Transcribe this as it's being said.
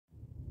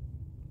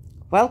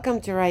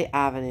Welcome to Rye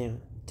Avenue.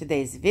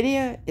 Today's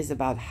video is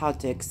about how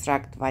to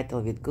extract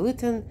vital wheat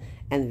gluten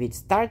and wheat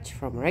starch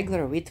from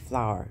regular wheat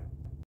flour.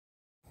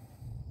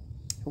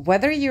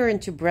 Whether you're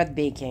into bread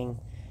baking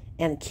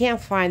and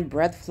can't find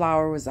bread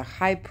flour with a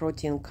high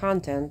protein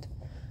content,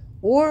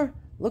 or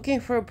looking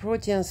for a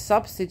protein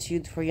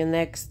substitute for your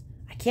next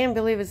 "I can't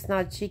believe it's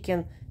not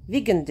chicken"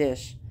 vegan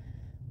dish,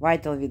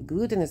 vital wheat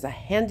gluten is a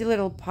handy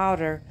little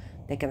powder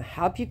that can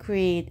help you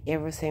create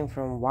everything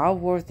from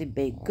wow-worthy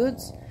baked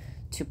goods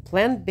to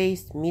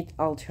plant-based meat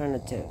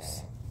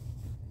alternatives.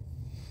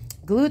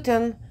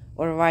 Gluten,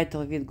 or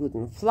vital wheat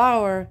gluten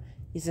flour,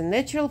 is a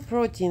natural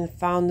protein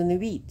found in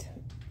wheat.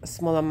 A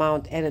small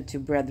amount added to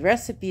bread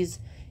recipes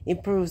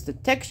improves the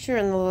texture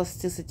and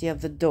elasticity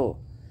of the dough.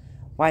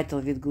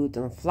 Vital wheat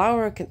gluten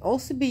flour can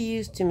also be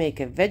used to make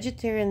a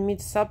vegetarian meat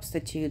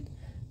substitute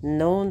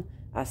known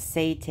as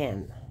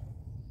seitan.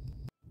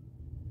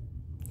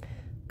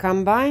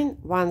 Combine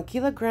 1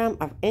 kilogram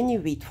of any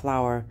wheat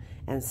flour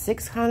and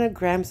 600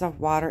 grams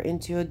of water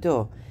into a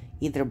dough,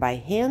 either by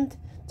hand,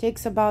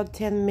 takes about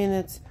 10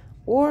 minutes,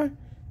 or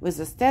with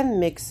a stand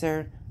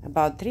mixer,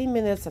 about 3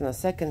 minutes on a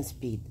second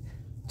speed,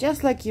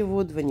 just like you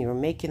would when you're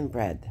making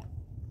bread.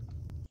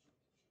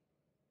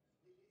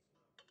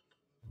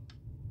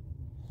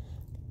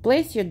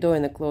 Place your dough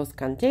in a closed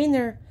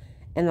container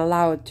and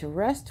allow it to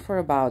rest for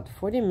about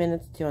 40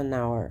 minutes to an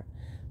hour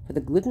for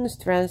the gluten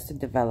strands to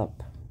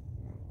develop.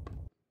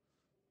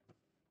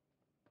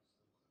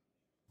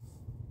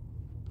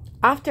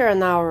 After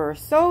an hour or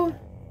so,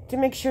 to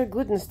make sure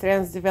gluten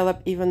strands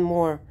develop even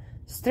more,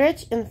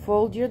 stretch and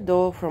fold your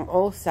dough from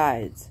all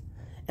sides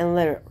and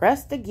let it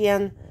rest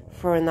again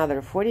for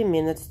another 40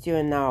 minutes to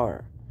an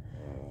hour.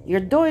 Your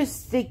dough is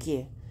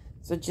sticky,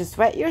 so just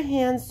wet your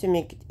hands to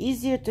make it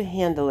easier to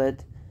handle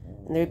it,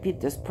 and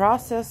repeat this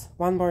process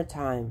one more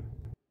time.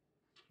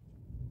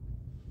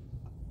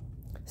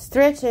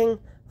 Stretching,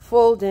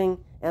 folding,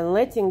 and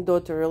letting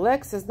dough to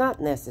relax is not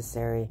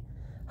necessary.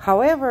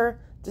 However,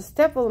 the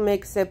step will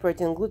make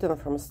separating gluten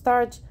from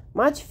starch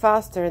much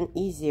faster and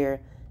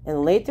easier,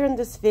 and later in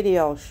this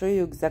video I'll show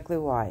you exactly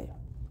why.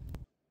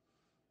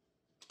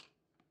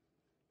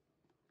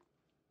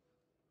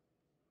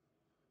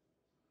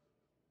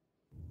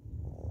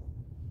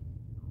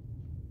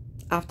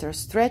 After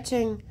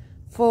stretching,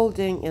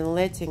 folding, and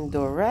letting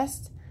dough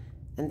rest,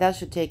 and that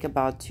should take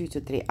about 2 to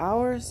 3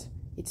 hours,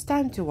 it's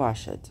time to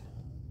wash it.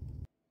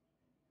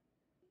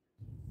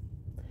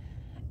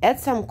 Add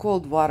some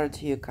cold water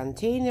to your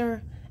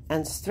container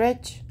and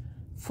stretch,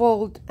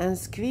 fold, and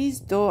squeeze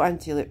dough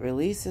until it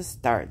releases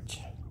starch.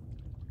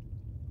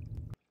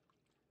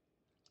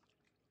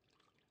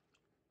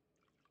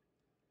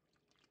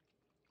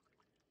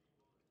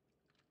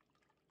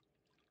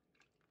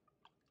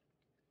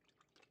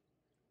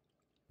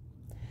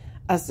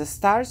 As the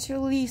starch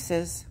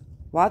releases,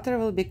 water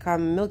will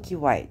become milky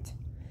white.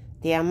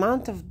 The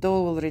amount of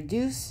dough will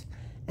reduce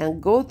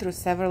and go through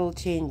several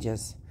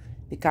changes,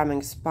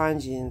 becoming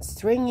spongy and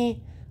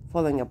stringy,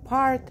 falling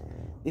apart,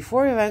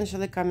 before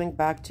eventually coming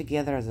back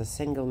together as a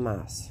single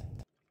mass.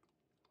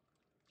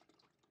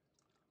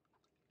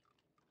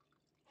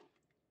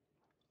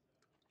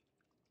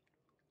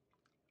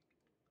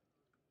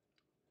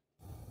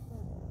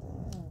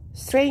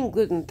 Strain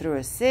gluten through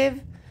a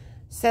sieve,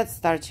 set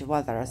starchy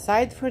water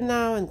aside for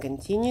now, and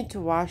continue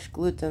to wash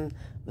gluten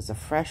with the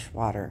fresh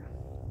water.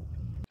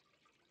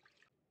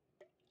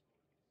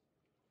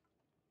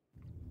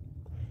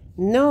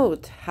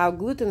 Note how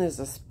gluten is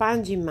a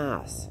spongy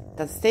mass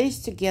that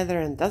stays together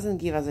and doesn't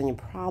give us any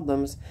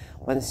problems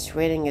when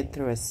straining it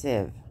through a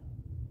sieve.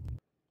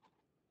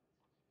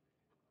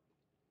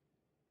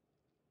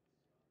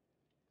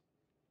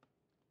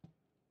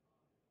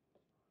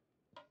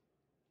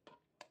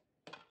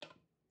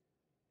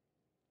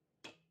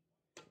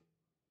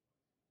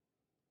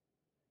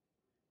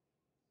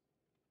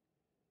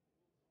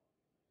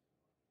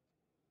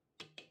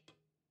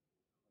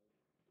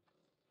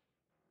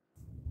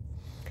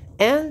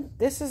 And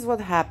this is what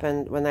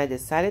happened when I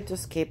decided to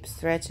skip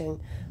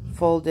stretching,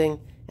 folding,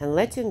 and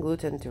letting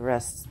gluten to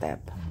rest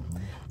step.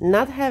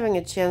 Not having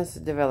a chance to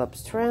develop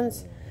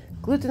strands,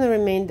 gluten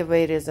remained the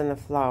way it is in the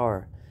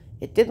flour.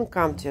 It didn't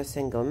come to a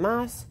single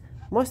mass,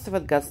 most of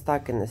it got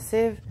stuck in the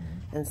sieve,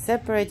 and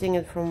separating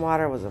it from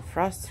water was a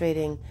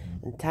frustrating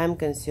and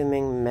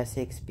time-consuming,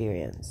 messy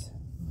experience.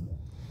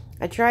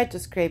 I tried to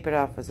scrape it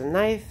off with a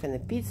knife and a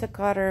pizza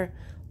cutter.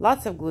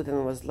 Lots of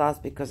gluten was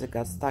lost because it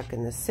got stuck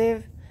in the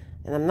sieve,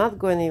 and I'm not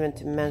going even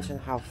to mention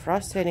how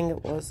frustrating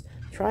it was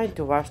trying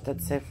to wash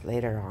that sieve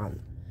later on.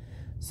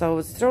 So I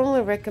would strongly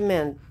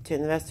recommend to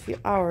invest a few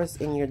hours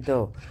in your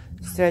dough,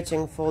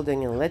 stretching,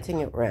 folding, and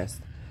letting it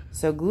rest,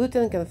 so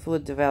gluten can fully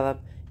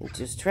develop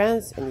into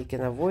strands and you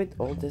can avoid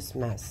all this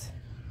mess.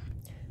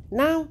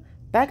 Now,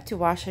 back to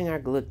washing our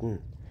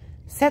gluten.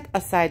 Set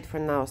aside for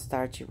now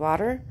starchy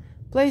water,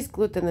 place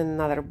gluten in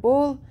another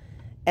bowl,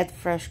 add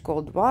fresh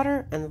cold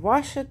water, and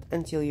wash it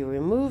until you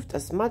removed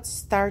as much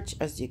starch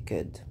as you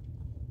could.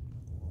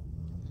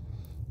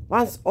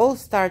 Once all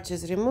starch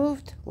is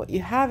removed, what you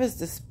have is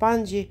the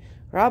spongy,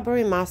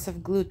 rubbery mass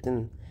of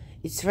gluten.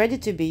 It's ready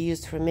to be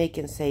used for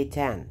making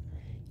seitan.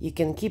 You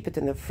can keep it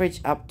in the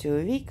fridge up to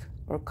a week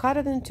or cut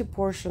it into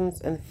portions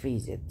and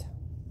freeze it.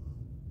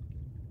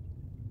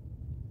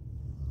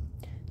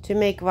 To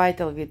make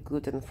vital wheat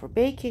gluten for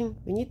baking,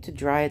 we need to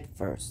dry it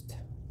first.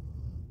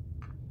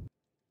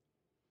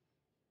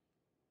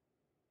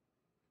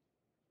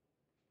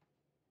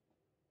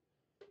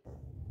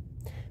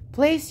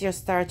 Place your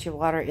starchy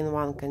water in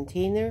one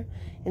container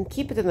and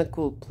keep it in a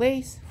cool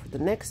place for the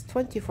next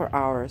 24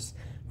 hours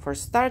for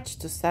starch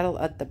to settle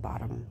at the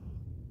bottom.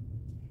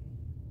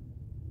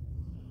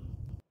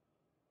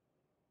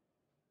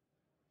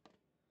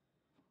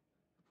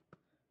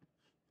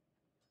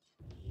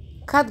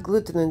 Cut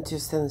gluten into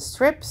thin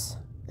strips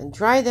and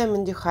dry them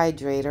in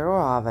dehydrator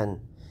or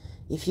oven.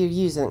 If you're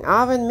using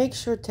oven, make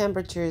sure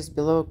temperature is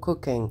below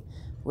cooking,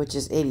 which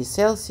is 80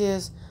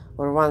 Celsius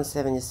or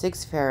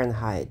 176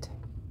 Fahrenheit.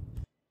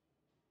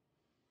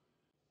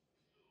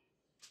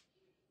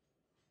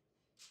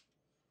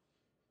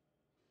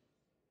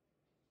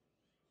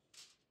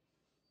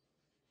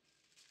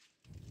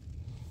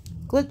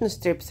 Gluten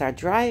strips are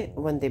dry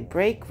when they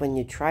break when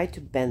you try to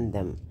bend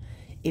them.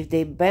 If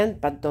they bend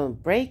but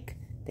don't break,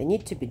 they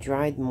need to be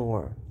dried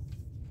more.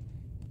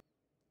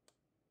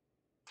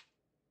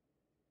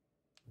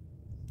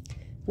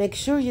 Make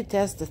sure you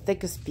test the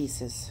thickest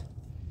pieces.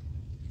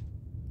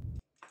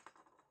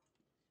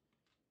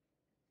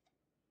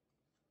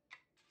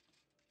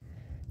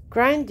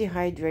 Grind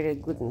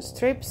dehydrated gluten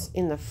strips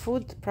in a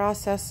food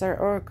processor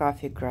or a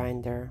coffee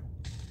grinder.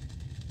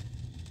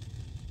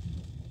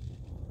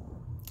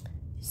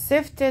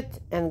 Sift it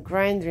and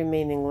grind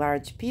remaining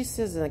large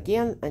pieces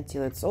again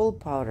until it's all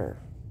powder.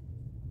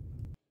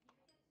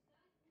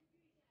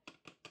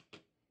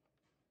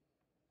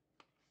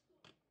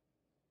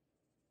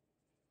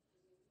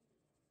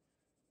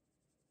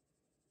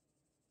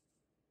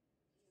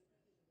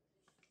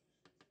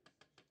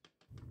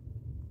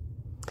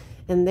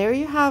 And there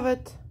you have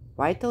it,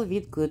 vital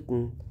wheat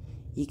gluten.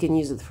 You can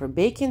use it for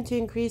baking to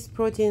increase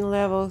protein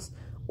levels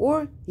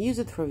or use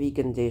it for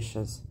vegan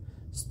dishes.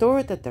 Store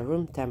it at the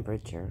room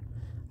temperature.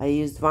 I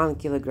used 1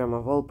 kilogram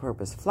of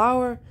all-purpose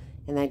flour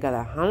and I got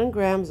 100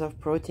 grams of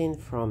protein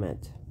from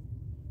it.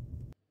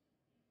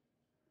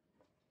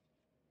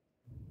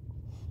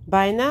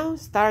 By now,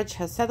 starch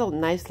has settled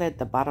nicely at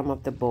the bottom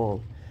of the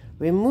bowl.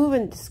 Remove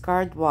and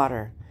discard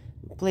water.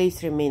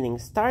 Place remaining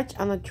starch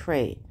on a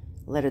tray.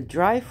 Let it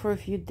dry for a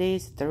few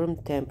days at the room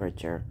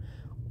temperature.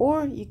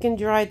 Or you can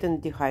dry it in a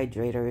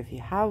dehydrator if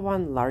you have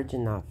one large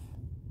enough.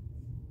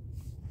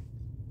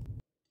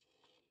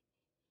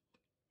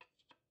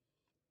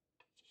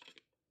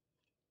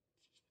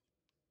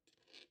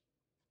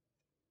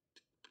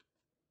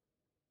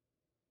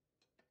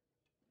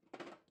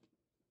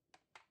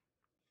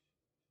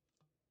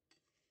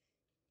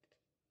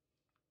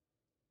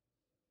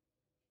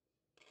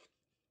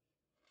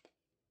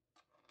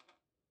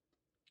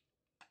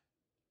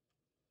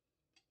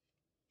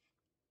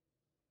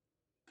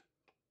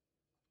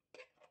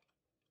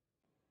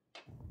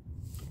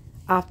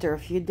 After a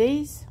few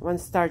days, when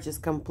starch is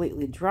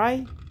completely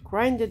dry,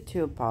 grind it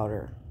to a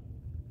powder.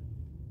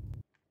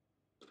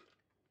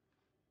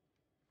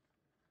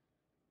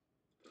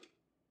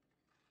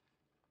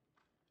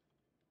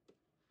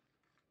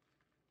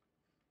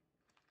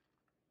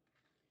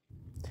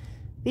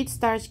 Wheat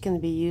starch can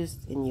be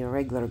used in your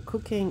regular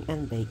cooking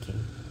and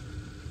baking.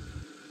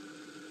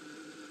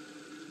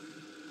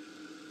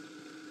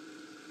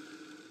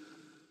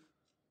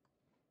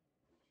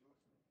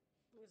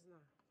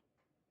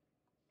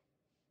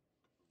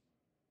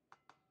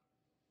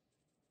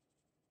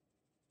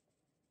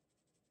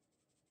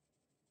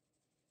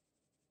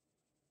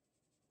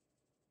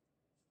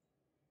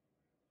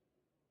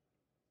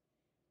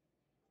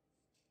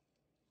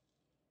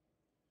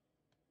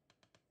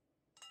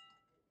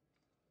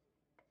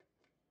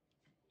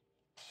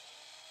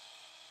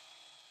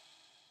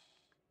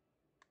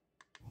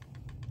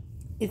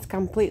 It's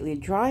completely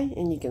dry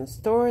and you can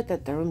store it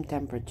at the room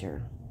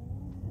temperature.